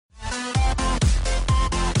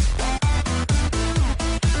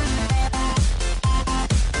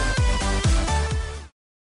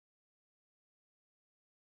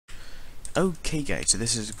Okay guys, so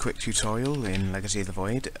this is a quick tutorial in Legacy of the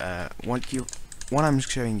Void. What I'm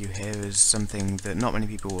showing you here is something that not many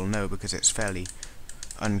people will know because it's fairly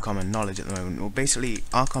uncommon knowledge at the moment. Well, basically,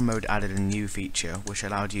 Archon mode added a new feature which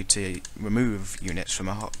allowed you to remove units from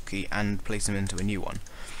a hotkey and place them into a new one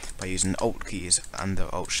by using alt keys and the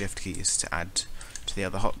alt+shift keys to add to the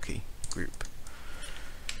other hotkey group.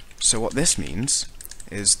 So what this means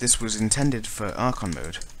is this was intended for Archon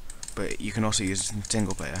mode, but you can also use it in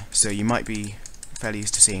single player. So you might be fairly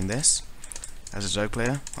used to seeing this as a Zerg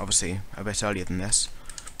player, obviously a bit earlier than this,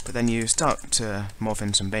 but then you start to morph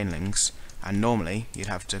in some banelings, and normally you'd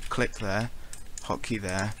have to click there, hotkey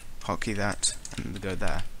that, and go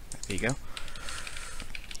there. There you go.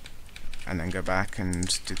 And then go back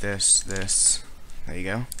and do this, there you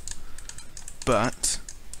go. But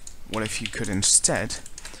what if you could instead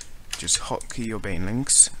just hotkey your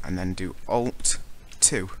banelings and then do alt+2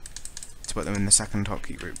 to put them in the second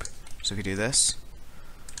hotkey group. So if you do this,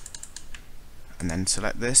 and then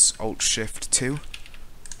select this, alt+shift2,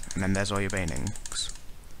 and then there's all your banelings.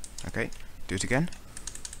 Okay, do it again.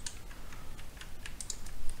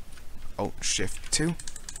 alt+shift2,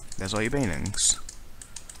 there's all your banelings.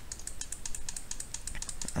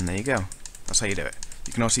 And there you go. That's how you do it.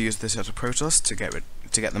 You can also use this as a Protoss to get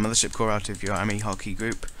the mothership core out of your re-hotkey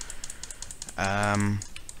group.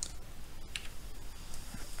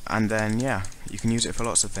 And then, yeah, you can use it for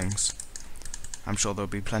lots of things. I'm sure there'll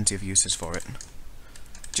be plenty of uses for it.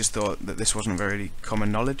 Just thought that this wasn't very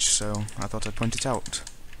common knowledge, so I thought I'd point it out.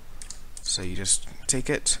 So you just take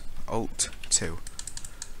it, alt+2.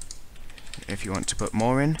 If you want to put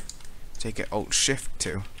more in, take it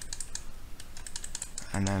alt+shift2.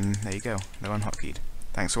 And then, there you go, they're unhotkeyed.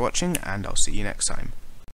 Thanks for watching, and I'll see you next time.